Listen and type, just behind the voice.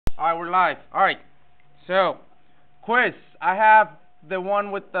Alright, we're live. Alright, so, quiz. I have the one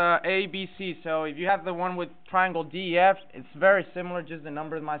with the A, B, C. So, if you have the one with triangle D, E, F, it's very similar, just the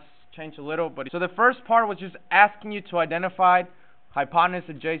numbers might change a little. But so, the first part was just asking you to identify hypotenuse,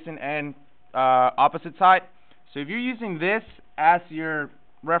 adjacent, and opposite side. So, if you're using this as your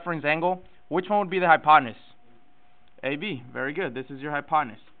reference angle, which one would be the hypotenuse? AB. Very good. This is your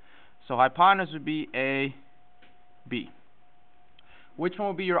hypotenuse. So, hypotenuse would be AB. Which one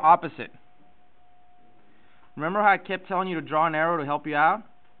will be your opposite? Remember how I kept telling you to draw an arrow to help you out?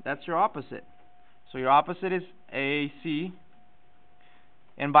 That's your opposite. So your opposite is AC.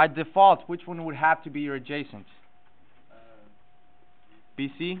 And by default, which one would have to be your adjacent?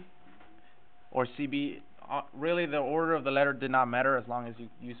 BC or CB? Really, the order of the letter did not matter as long as you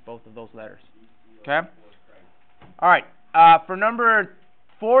use both of those letters. Okay? Alright, for number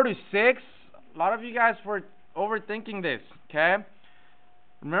 4 to 6, a lot of you guys were overthinking this. Okay?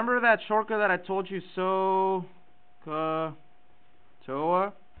 Remember that shortcut that I told you, Toa?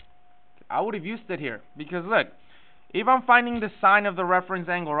 I would have used it here. Because look, if I'm finding the sine of the reference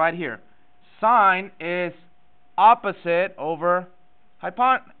angle right here, sine is opposite over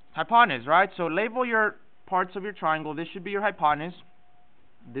hypotenuse, right? So label your parts of your triangle. This should be your hypotenuse,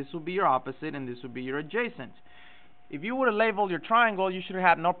 this will be your opposite, and this will be your adjacent. If you would have labeled your triangle, you should have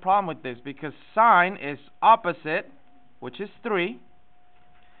had no problem with this, because sine is opposite, which is 3,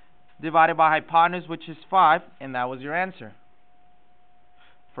 divided by hypotenuse, which is 5, and that was your answer.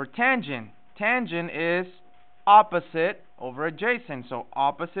 For tangent, tangent is opposite over adjacent. So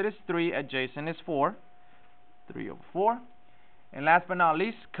opposite is 3, adjacent is 4. 3 over 4. And last but not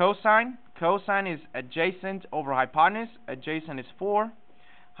least, cosine. Cosine is adjacent over hypotenuse. Adjacent is 4.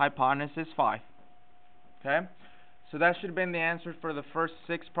 Hypotenuse is 5. Okay? So that should have been the answer for the first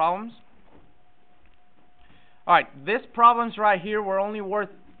 6 problems. Alright, these problems right here were only worth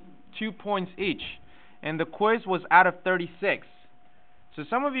 2 points each, and the quiz was out of 36. So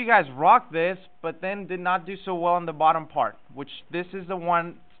some of you guys rocked this, but then did not do so well on the bottom part, which this is the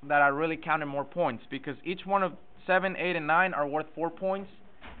one that I really counted more points, because each one of 7, 8, and 9 are worth 4 points.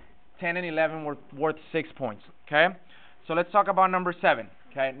 10 and 11 were worth 6 points. Okay, so let's talk about number 7.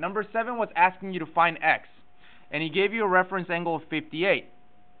 Okay, number 7 was asking you to find x, and he gave you a reference angle of 58.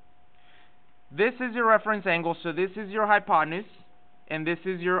 This is your reference angle, so this is your hypotenuse, and this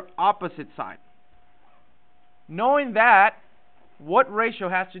is your opposite side. Knowing that, what ratio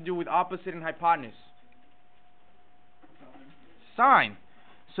has to do with opposite and hypotenuse? Sine.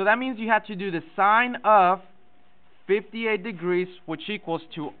 So that means you have to do the sine of 58 degrees, which equals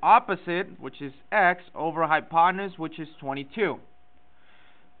to opposite, which is x, over hypotenuse, which is 22.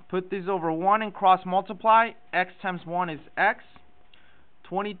 Put these over 1 and cross multiply. X times 1 is x.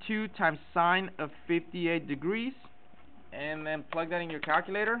 22 times sine of 58 degrees. And then plug that in your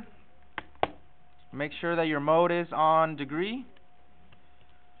calculator. Make sure that your mode is on degree.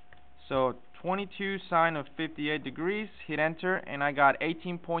 So 22 sine of 58 degrees. Hit enter, and I got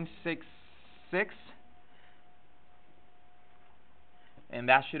 18.66. And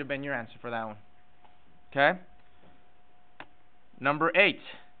that should have been your answer for that one. Okay? Number 8.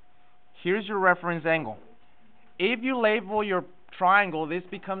 Here's your reference angle. If you label your triangle, this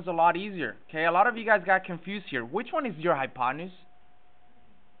becomes a lot easier. Okay, a lot of you guys got confused here. Which one is your hypotenuse?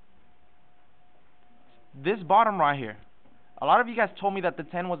 This bottom right here. A lot of you guys told me that the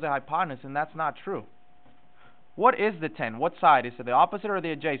 10 was the hypotenuse, and that's not true. What is the 10? What side? Is it the opposite or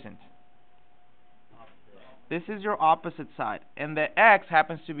the adjacent? This is your opposite side, and the x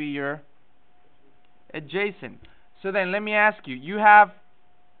happens to be your adjacent. So then let me ask you, you have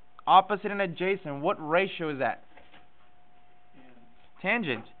opposite and adjacent. What ratio is that?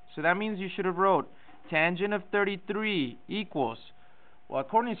 Tangent. So that means you should have wrote tangent of 33 equals, well,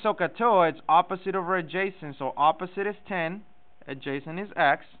 according to SOHCAHTOA, it's opposite over adjacent. So opposite is 10, adjacent is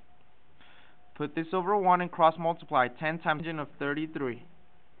x. Put this over 1 and cross multiply. 10 times tangent of 33.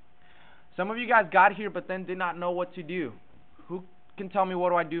 Some of you guys got here but then did not know what to do. Who can tell me what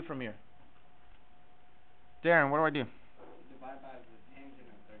do I do from here? Darren, what do I do? Divide by the tangent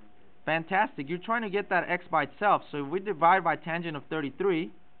of 33. Fantastic. You're trying to get that x by itself. So if we divide by tangent of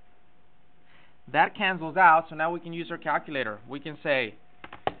 33, that cancels out. So now we can use our calculator. We can say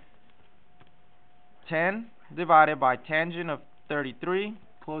 10 divided by tangent of 33.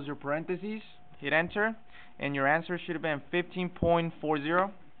 Close your parentheses. Hit enter. And your answer should have been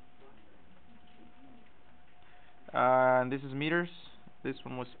 15.40. And this is meters. This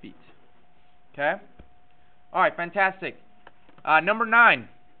one was feet. Okay? Alright, fantastic. Number 9.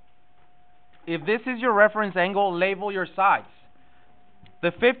 If this is your reference angle, label your sides.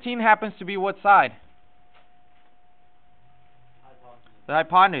 The 15 happens to be what side? The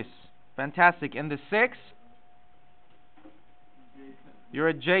hypotenuse. Fantastic. And the 6? You're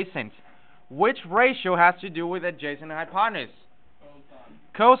adjacent. Which ratio has to do with adjacent and hypotenuse?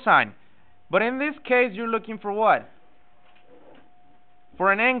 Cosine. But in this case, you're looking for what?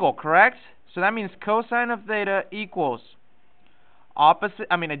 For an angle, correct? So that means cosine of theta equals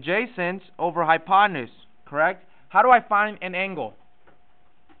adjacent over hypotenuse, correct? How do I find an angle?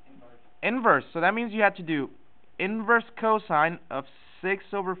 Inverse. So that means you have to do inverse cosine of 6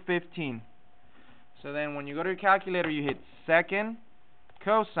 over 15. So then when you go to your calculator, you hit second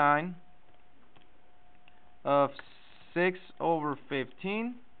cosine of 6 over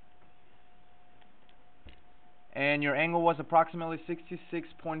 15. And your angle was approximately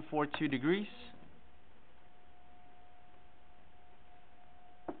 66.42 degrees.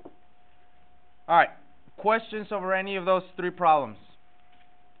 Alright, questions over any of those three problems?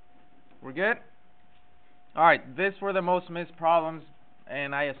 We're good? Alright, these were the most missed problems,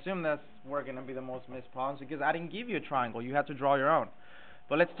 and I assume that's were going to be the most missed problems because I didn't give you a triangle. You had to draw your own.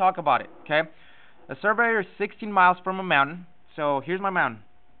 But let's talk about it, okay? A surveyor is 16 miles from a mountain. So here's my mountain.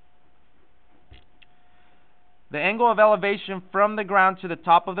 The angle of elevation from the ground to the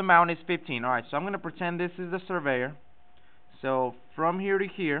top of the mountain is 15. Alright, so I'm going to pretend this is the surveyor. So from here to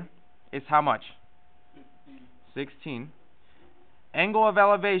here is how much? 16. Angle of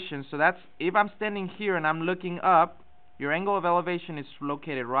elevation, so that's if I'm standing here and I'm looking up, your angle of elevation is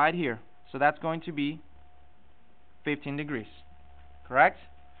located right here. So that's going to be 15 degrees. Correct?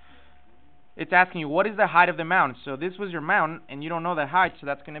 It's asking you what is the height of the mountain. So this was your mountain and you don't know the height, so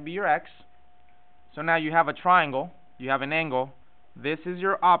that's going to be your x. So now you have a triangle, you have an angle. This is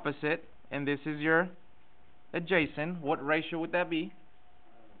your opposite and this is your adjacent. What ratio would that be?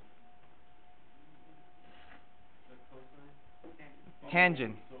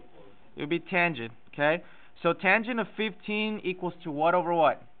 Tangent. It would be tangent, okay? So tangent of 15 equals to what over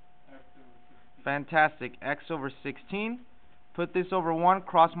what? Fantastic. X over 16. Put this over 1,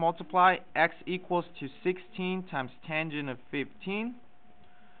 cross multiply. X equals to 16 times tangent of 15.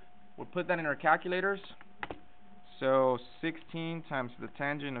 We'll put that in our calculators. So 16 times the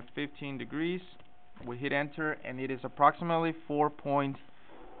tangent of 15 degrees. We hit enter and it is approximately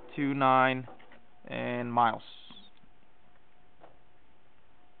 4.29 miles.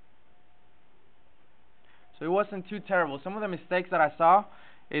 So it wasn't too terrible. Some of the mistakes that I saw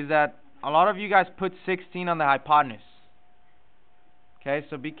is that a lot of you guys put 16 on the hypotenuse. Okay,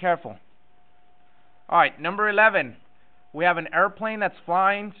 so be careful. Alright, number 11. We have an airplane that's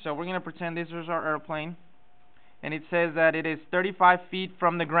flying. So we're going to pretend this is our airplane. And it says that it is 35 feet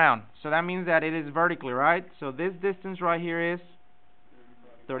from the ground. So that means that it is vertically, right? So this distance right here is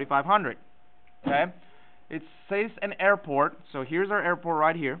 3,500. Okay? It says an airport. So here's our airport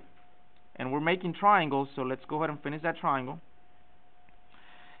right here. And we're making triangles, so let's go ahead and finish that triangle.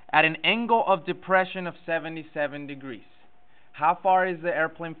 At an angle of depression of 77 degrees. How far is the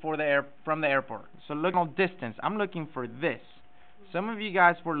airplane from the airport? So look at distance. I'm looking for this. Some of you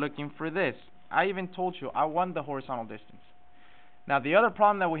guys were looking for this. I even told you I want the horizontal distance. Now the other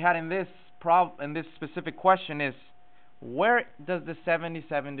problem that we had in this specific question is, where does the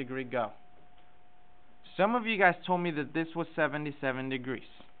 77 degree go? Some of you guys told me that this was 77 degrees.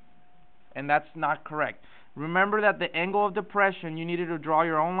 And that's not correct. Remember that the angle of depression, you needed to draw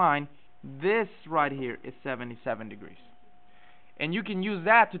your own line. This right here is 77 degrees. And you can use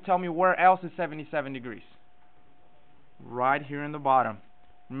that to tell me where else is 77 degrees. Right here in the bottom.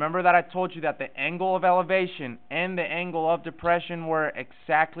 Remember that I told you that the angle of elevation and the angle of depression were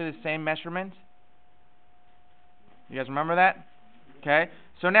exactly the same measurement? You guys remember that? Okay.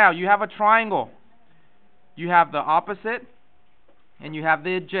 So now you have a triangle. You have the opposite and you have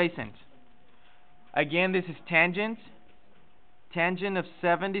the adjacent. Again, this is tangent. Tangent of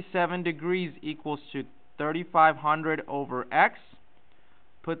 77 degrees equals to 3,500 over x.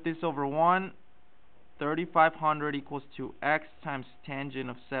 Put this over 1. 3,500 equals to x times tangent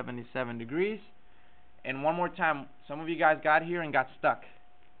of 77 degrees. And one more time, some of you guys got here and got stuck.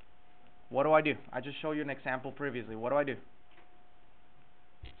 What do I do? I just showed you an example previously. What do I do?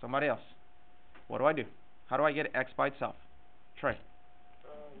 Somebody else. What do I do? How do I get x by itself? Trey.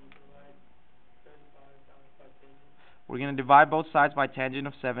 We're going to divide both sides by tangent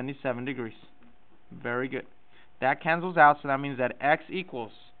of 77 degrees. Very good. That cancels out, so that means that x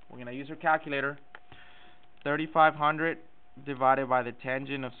equals, we're going to use our calculator, 3,500 divided by the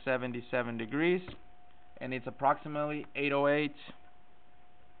tangent of 77 degrees, and it's approximately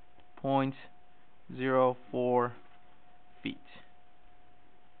 808.04 feet.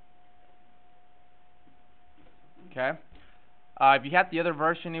 Okay? If you had the other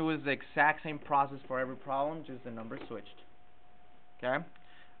version, it was the exact same process for every problem, just the numbers switched. Okay?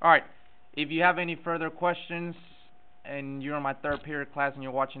 Alright, if you have any further questions and you're in my third period class and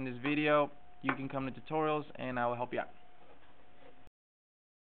you're watching this video, you can come to tutorials and I will help you out.